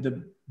probably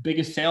the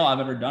biggest sale I've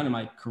ever done in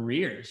my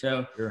career.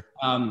 So, sure.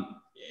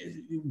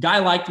 Guy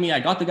liked me. I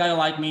got the guy to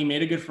like me,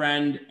 made a good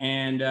friend.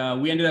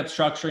 And we ended up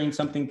structuring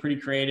something pretty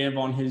creative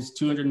on his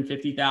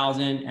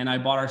 $250,000. And I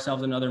bought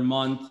ourselves another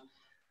month.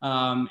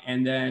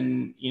 And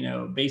then,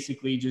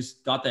 basically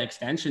just got the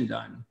extension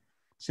done.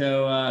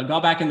 So,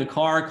 got back in the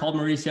car, called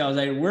Mauricio. I was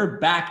like, we're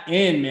back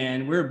in,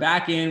 man. We're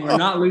back in. We're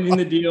not losing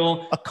the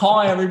deal.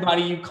 Call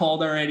everybody you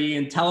called already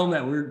and tell them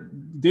that we're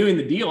doing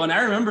the deal. And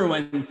I remember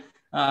when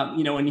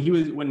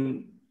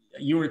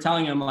you were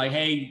telling him like,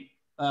 hey,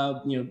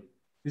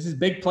 this is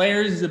big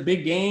players. This is a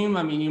big game.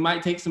 I mean, you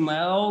might take some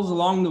L's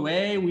along the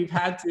way. We've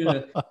had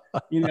to,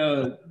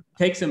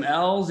 take some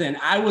L's. And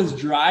I was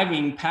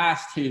driving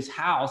past his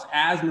house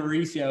as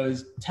Mauricio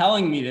is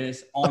telling me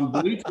this on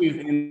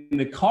Bluetooth in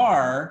the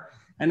car.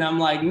 And I'm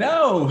like,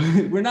 no,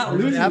 we're not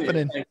losing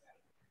it.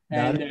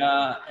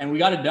 And we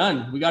got it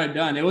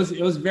done. It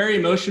was very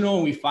emotional.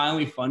 And we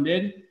finally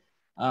funded,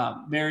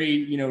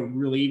 very,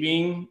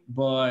 relieving,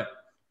 but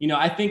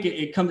I think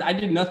it comes, I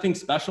did nothing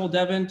special,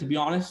 Devin, to be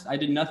honest. I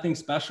did nothing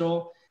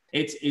special.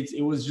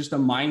 It was just a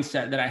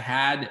mindset that I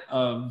had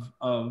of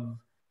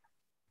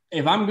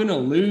if I'm going to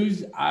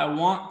lose, I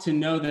want to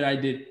know that I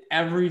did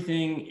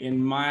everything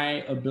in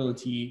my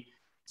ability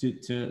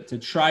to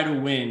try to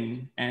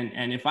win.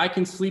 And if I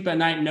can sleep at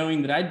night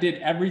knowing that I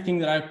did everything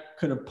that I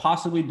could have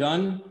possibly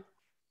done,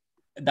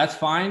 that's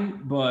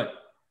fine. But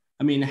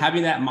I mean,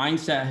 having that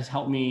mindset has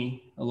helped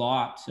me a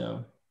lot.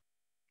 So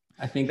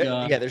I think,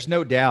 there's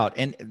no doubt.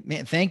 And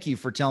man, thank you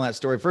for telling that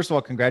story. First of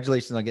all,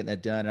 congratulations on getting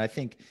that done. And I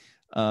think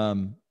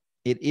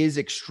it is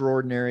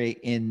extraordinary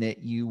in that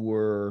you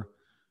were,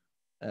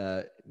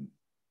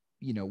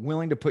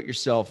 willing to put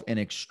yourself in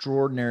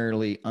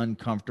extraordinarily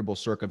uncomfortable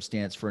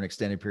circumstance for an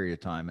extended period of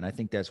time. And I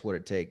think that's what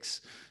it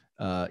takes.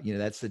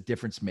 That's the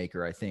difference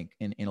maker, I think,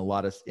 in a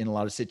lot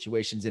of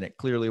situations. And it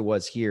clearly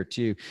was here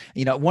too.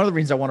 One of the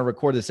reasons I want to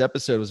record this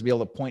episode was to be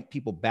able to point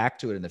people back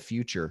to it in the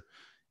future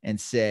and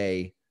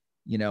say,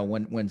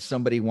 when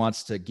somebody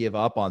wants to give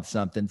up on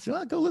something,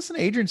 so go listen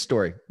to Adrian's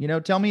story.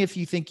 Tell me if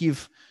you think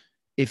if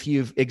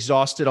you've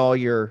exhausted all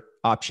your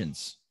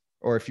options.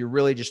 or if you're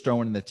really just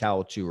throwing in the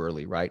towel too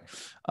early, right?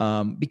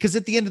 Because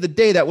at the end of the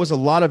day, that was a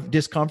lot of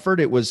discomfort.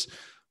 It was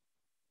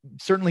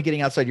certainly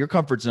getting outside your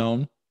comfort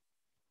zone,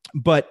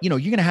 but you're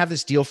going to have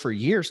this deal for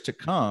years to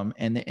come.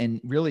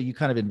 And really you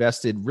kind of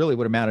invested really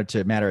what amounted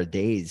to a matter of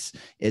days,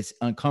 as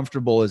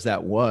uncomfortable as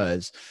that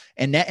was.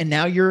 And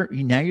now you're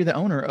the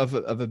owner of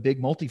a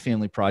big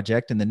multifamily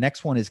project. And the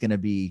next one was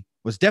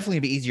definitely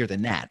gonna be easier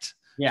than that.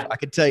 Yeah. So I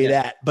could tell you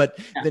that, but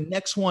the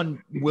next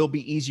one will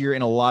be easier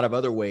in a lot of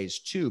other ways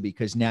too,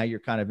 because now you're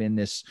kind of in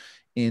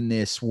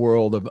this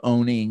world of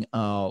owning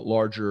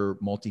larger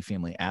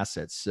multifamily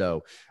assets.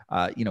 So,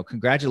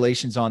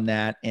 congratulations on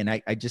that. And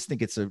I just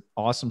think it's an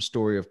awesome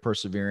story of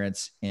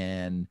perseverance.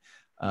 And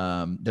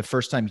the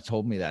first time you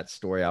told me that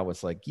story, I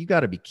was like, you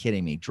got to be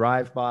kidding me.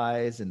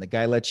 Drive-bys, and the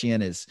guy let you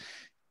in his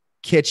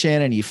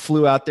kitchen, and you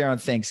flew out there on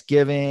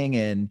Thanksgiving,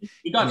 and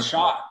he got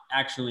shot.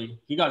 Actually,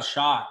 he got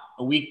shot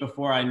a week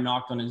before I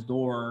knocked on his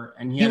door,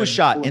 and he was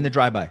shot in the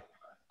drive-by.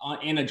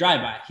 In a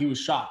drive-by, he was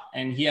shot,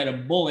 and he had a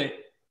bullet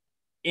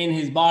in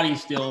his body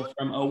still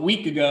from a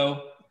week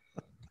ago.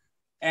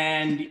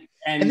 And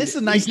this is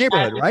a nice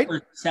neighborhood, right?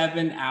 For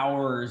 7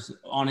 hours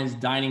on his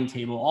dining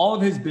table. All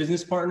of his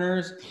business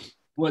partners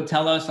would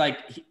tell us, like,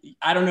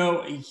 I don't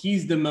know,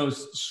 he's the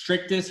most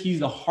strictest.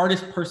 He's the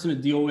hardest person to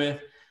deal with.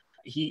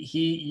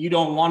 You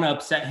don't want to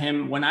upset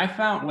him. When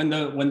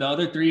the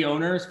other 3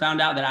 owners found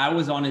out that I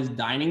was on his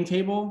dining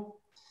table,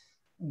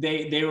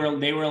 they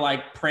were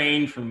like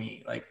praying for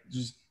me, like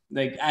just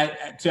like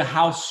to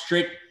how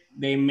strict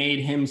they made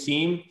him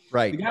seem.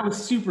 Right. The guy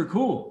was super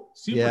cool.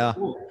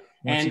 Cool.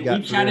 And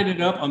we chatted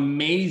it up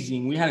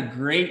amazing. We had a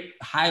great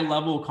high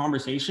level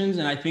conversations.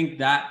 And I think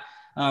that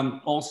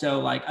also,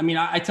 like, I mean,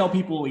 I tell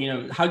people,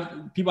 how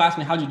people ask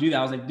me, how'd you do that?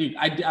 I was like, dude,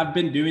 I've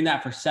been doing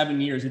that for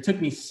 7 years. It took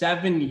me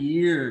 7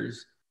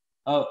 years,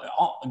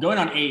 going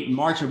on 8. In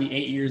March will be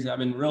 8 years that I've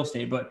been in real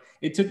estate, but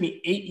it took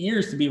me 8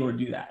 years to be able to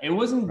do that. It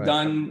wasn't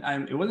done.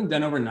 It wasn't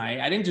done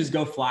overnight. I didn't just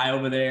go fly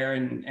over there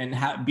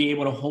and be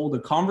able to hold a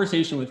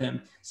conversation with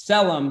him,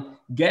 sell him,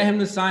 get him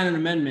to sign an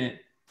amendment.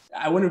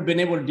 I wouldn't have been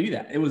able to do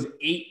that. It was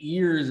 8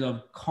 years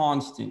of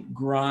constant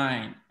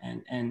grind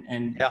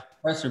and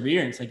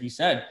perseverance, like you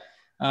said.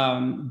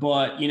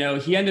 But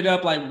he ended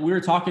up, like we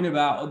were talking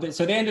about,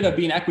 so they ended up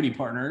being equity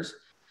partners.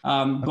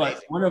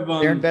 But one of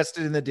them, they're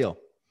invested in the deal.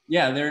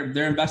 Yeah,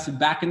 they're invested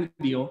back in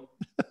the deal.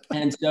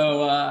 And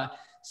so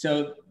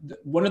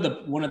one of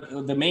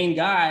the main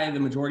guy, the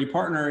majority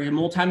partner, a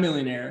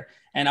multimillionaire,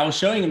 and I was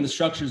showing him the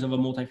structures of a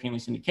multifamily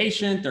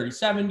syndication,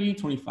 30-70,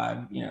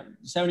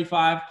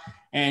 25-75.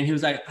 And he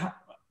was like,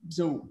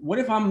 so what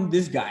if I'm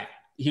this guy?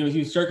 He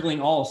was circling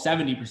all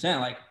 70%.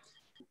 Like,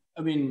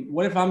 I mean,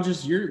 what if I'm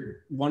just your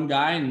one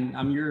guy and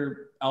I'm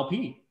your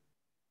LP?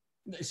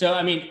 So,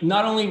 I mean,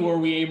 not only were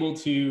we able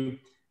to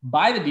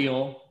buy the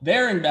deal,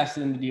 they're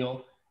invested in the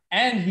deal,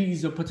 and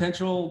he's a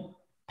potential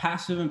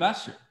passive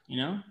investor,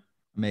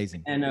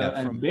 Amazing. And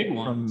a big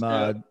one.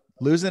 From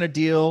losing a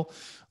deal,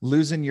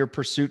 losing your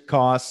pursuit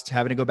costs,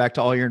 having to go back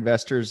to all your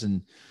investors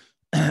and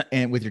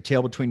with your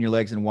tail between your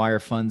legs and wire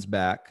funds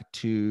back,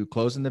 to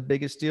closing the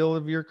biggest deal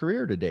of your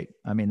career to date.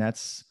 I mean,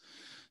 that's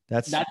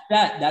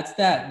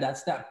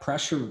that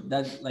pressure,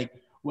 that like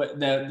what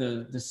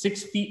the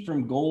 6 feet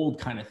from gold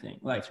kind of thing.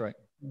 Like, that's right.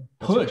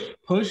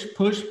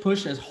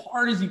 Push as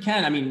hard as you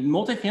can. I mean,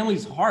 multifamily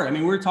is hard. I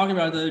mean, we were talking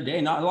about it the other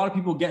day. Not a lot of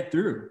people get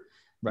through.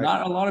 Right.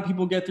 Not a lot of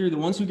people get through. The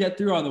ones who get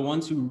through are the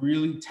ones who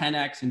really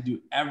 10x and do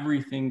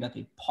everything that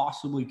they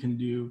possibly can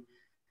do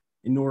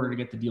in order to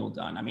get the deal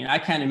done. I mean, I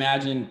can't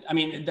imagine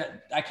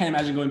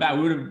going back.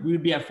 We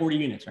would be at 40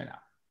 units right now.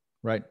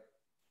 Right.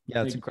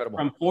 Yeah, it's incredible.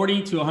 From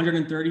 40 to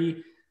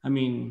 130. I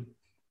mean,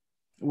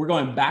 we're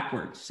going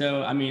backwards.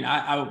 So, I mean,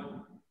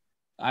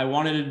 I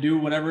wanted to do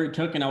whatever it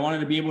took, and I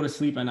wanted to be able to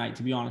sleep at night,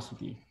 to be honest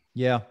with you.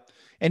 Yeah.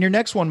 And your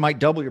next one might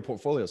double your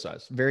portfolio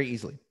size very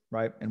easily,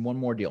 right? And one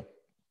more deal,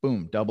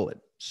 boom, double it.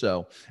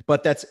 So,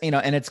 but that's,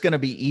 and it's going to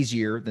be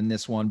easier than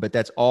this one, but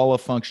that's all a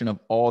function of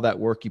all that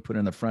work you put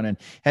in the front end.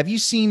 Have you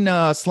seen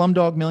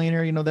Slumdog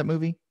Millionaire? You know that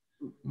movie?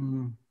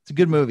 Mm-hmm. It's a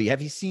good movie.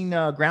 Have you seen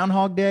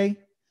Groundhog Day?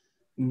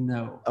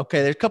 No.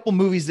 Okay. There's a couple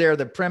movies there.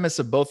 The premise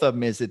of both of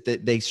them is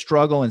that they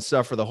struggle and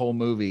suffer the whole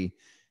movie.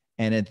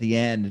 And at the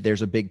end,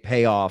 there's a big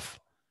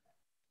payoff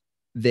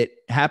that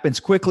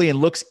happens quickly and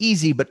looks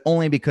easy, but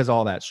only because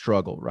all that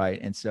struggle. Right.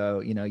 And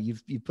so,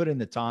 you've put in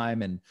the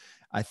time, and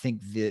I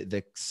think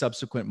the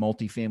subsequent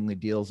multifamily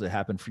deals that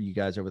happen for you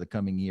guys over the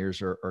coming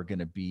years are going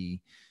to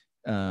be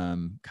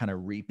kind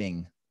of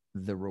reaping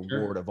the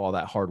reward of all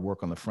that hard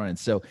work on the front end.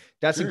 So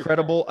that's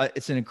incredible.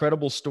 It's an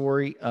incredible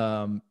story.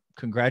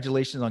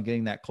 Congratulations on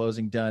getting that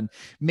closing done.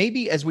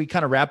 Maybe as we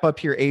kind of wrap up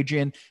here,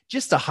 Adrian,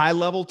 just a high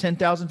level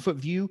 10,000 foot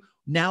view.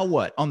 Now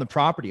what on the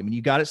property? I mean,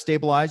 you got it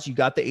stabilized, you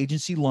got the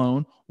agency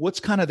loan. What's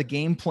kind of the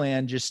game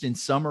plan, just in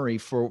summary,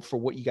 for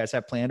what you guys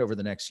have planned over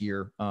the next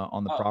year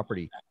on the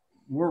property?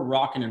 We're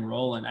rocking and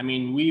rolling. I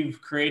mean,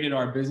 we've created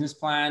our business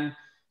plan.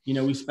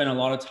 We spent a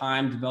lot of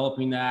time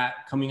developing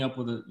that, coming up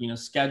with a,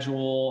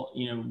 schedule,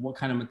 what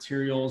kind of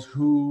materials,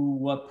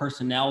 what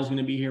personnel is going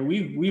to be here.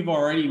 We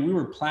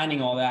were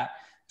planning all that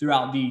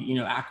throughout the,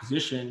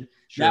 acquisition.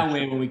 Sure. That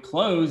way, when we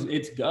close,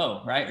 it's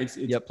go, right? It's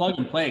Yep. plug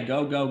and play,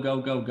 go, go,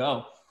 go, go,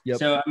 go. Yep.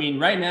 So, I mean,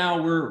 right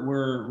now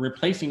we're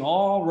replacing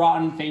all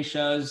rotten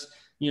fascias,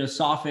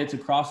 soffits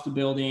across the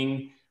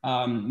building.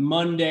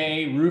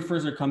 Monday,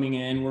 roofers are coming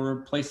in. We're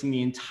replacing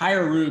the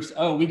entire roofs.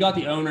 Oh, we got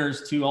the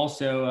owners to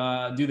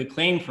also do the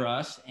claim for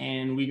us,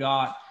 and we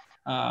got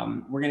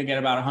we're going to get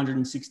about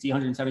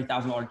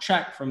 $170,000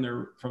 check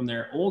from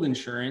their old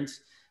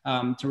insurance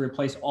to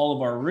replace all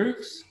of our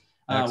roofs.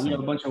 We have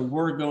a bunch of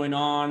work going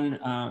on.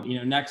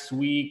 Next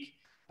week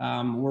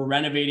we're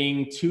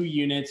renovating 2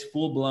 units,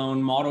 full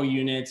blown model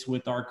units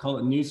with our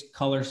new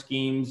color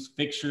schemes,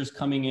 fixtures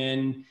coming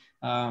in.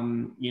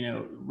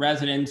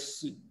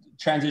 Residents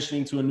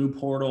transitioning to a new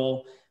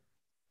portal.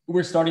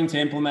 We're starting to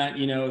implement,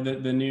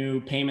 the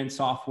new payment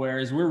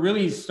softwares. We're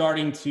really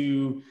starting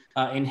to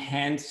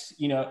enhance,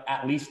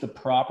 at least the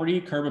property,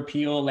 curb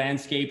appeal,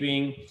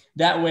 landscaping.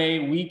 That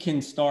way we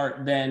can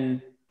start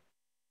then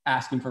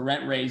asking for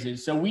rent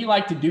raises. So we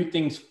like to do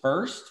things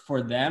first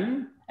for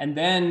them, and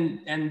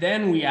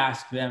then we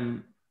ask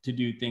them to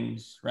do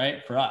things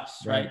right for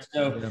us, right?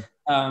 So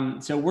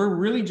so we're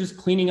really just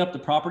cleaning up the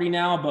property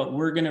now, but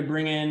we're going to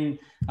bring in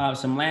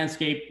some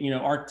landscape,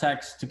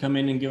 architects to come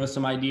in and give us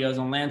some ideas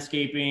on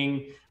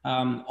landscaping,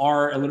 a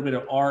little bit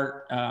of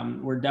art.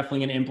 We're definitely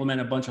going to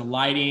implement a bunch of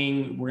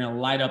lighting. We're going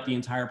to light up the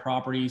entire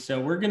property. So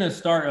we're going to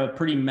start a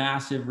pretty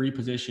massive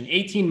reposition.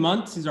 18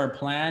 months is our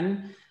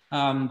plan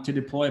to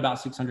deploy about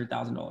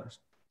 $600,000.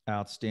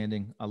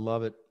 Outstanding. I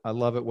love it.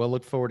 Well,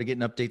 look forward to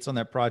getting updates on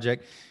that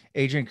project.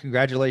 Adrian,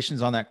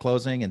 congratulations on that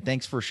closing, and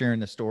thanks for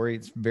sharing the story.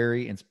 It's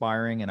very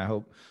inspiring, and I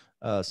hope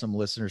some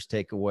listeners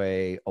take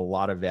away a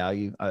lot of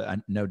value. I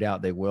no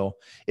doubt they will.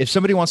 If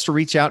somebody wants to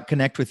reach out,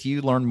 connect with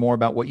you, learn more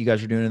about what you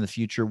guys are doing in the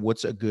future,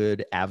 what's a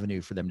good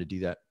avenue for them to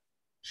do that?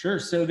 Sure.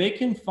 So they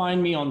can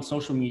find me on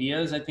social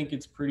medias. I think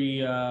it's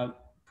pretty,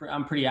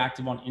 I'm pretty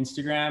active on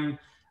Instagram.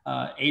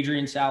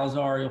 Adrian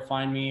Salazar, you'll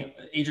find me,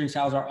 Adrian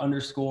Salazar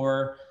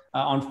 _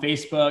 on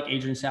Facebook,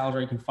 Adrian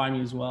Salazar, you can find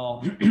me as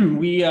well.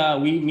 Me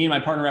and my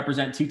partner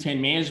represent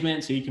 210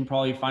 Management, so you can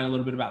probably find a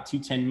little bit about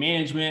 210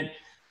 Management.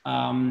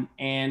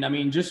 And I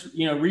mean, just,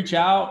 reach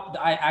out.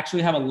 I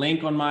actually have a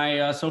link on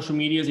my social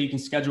media, so you can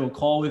schedule a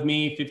call with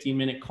me,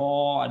 15-minute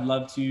call. I'd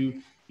love to,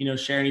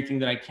 share anything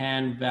that I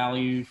can,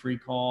 value, free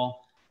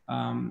call.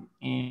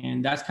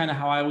 And that's kind of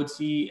how I would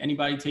see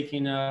anybody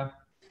taking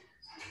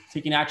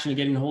action and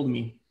getting a hold of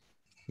me.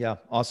 Yeah.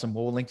 Awesome.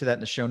 Well, we'll link to that in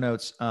the show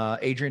notes.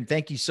 Adrian,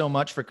 thank you so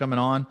much for coming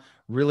on.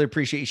 Really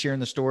appreciate you sharing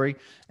the story,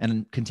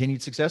 and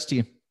continued success to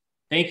you.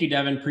 Thank you,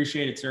 Devin.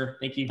 Appreciate it, sir.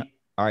 Thank you.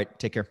 All right.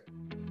 Take care.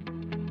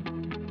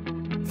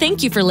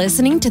 Thank you for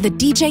listening to the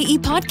DJE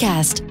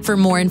podcast. For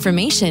more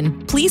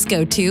information, please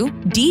go to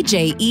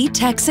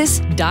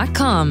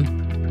djetexas.com.